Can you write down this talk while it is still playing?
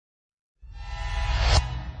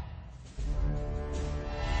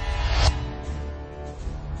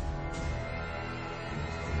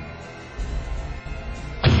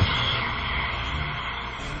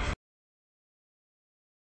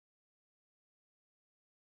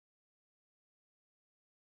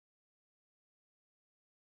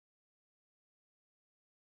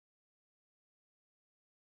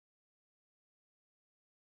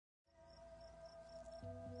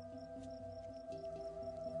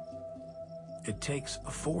It takes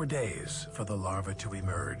 4 days for the larva to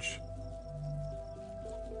emerge.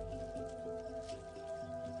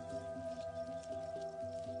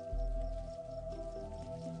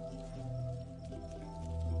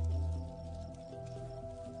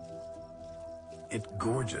 It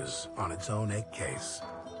gorges on its own egg case.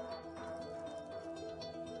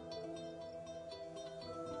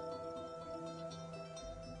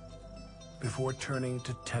 Before turning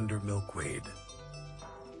to tender milkweed.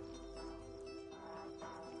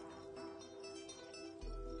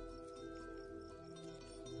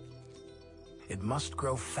 It must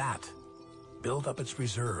grow fat, build up its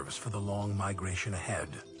reserves for the long migration ahead.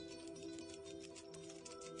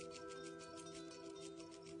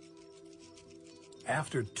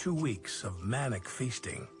 After 2 weeks of manic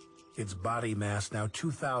feasting, its body mass now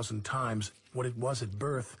 2,000 times what it was at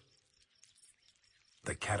birth,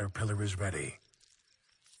 the caterpillar is ready.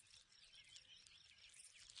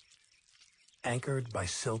 Anchored by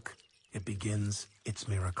silk, it begins its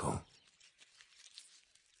miracle.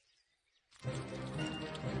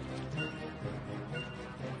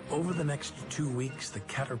 Over the next 2 weeks, the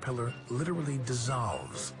caterpillar literally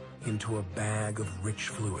dissolves into a bag of rich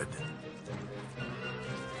fluid.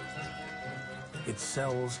 Its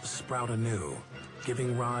cells sprout anew,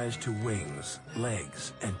 giving rise to wings,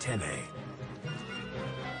 legs, antennae.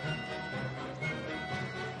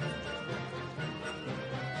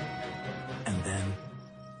 And then,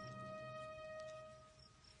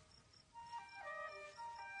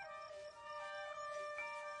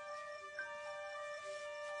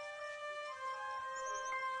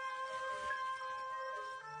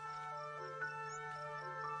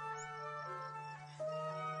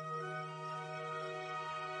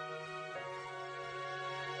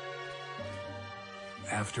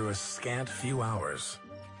 after a scant few hours,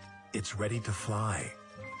 it's ready to fly.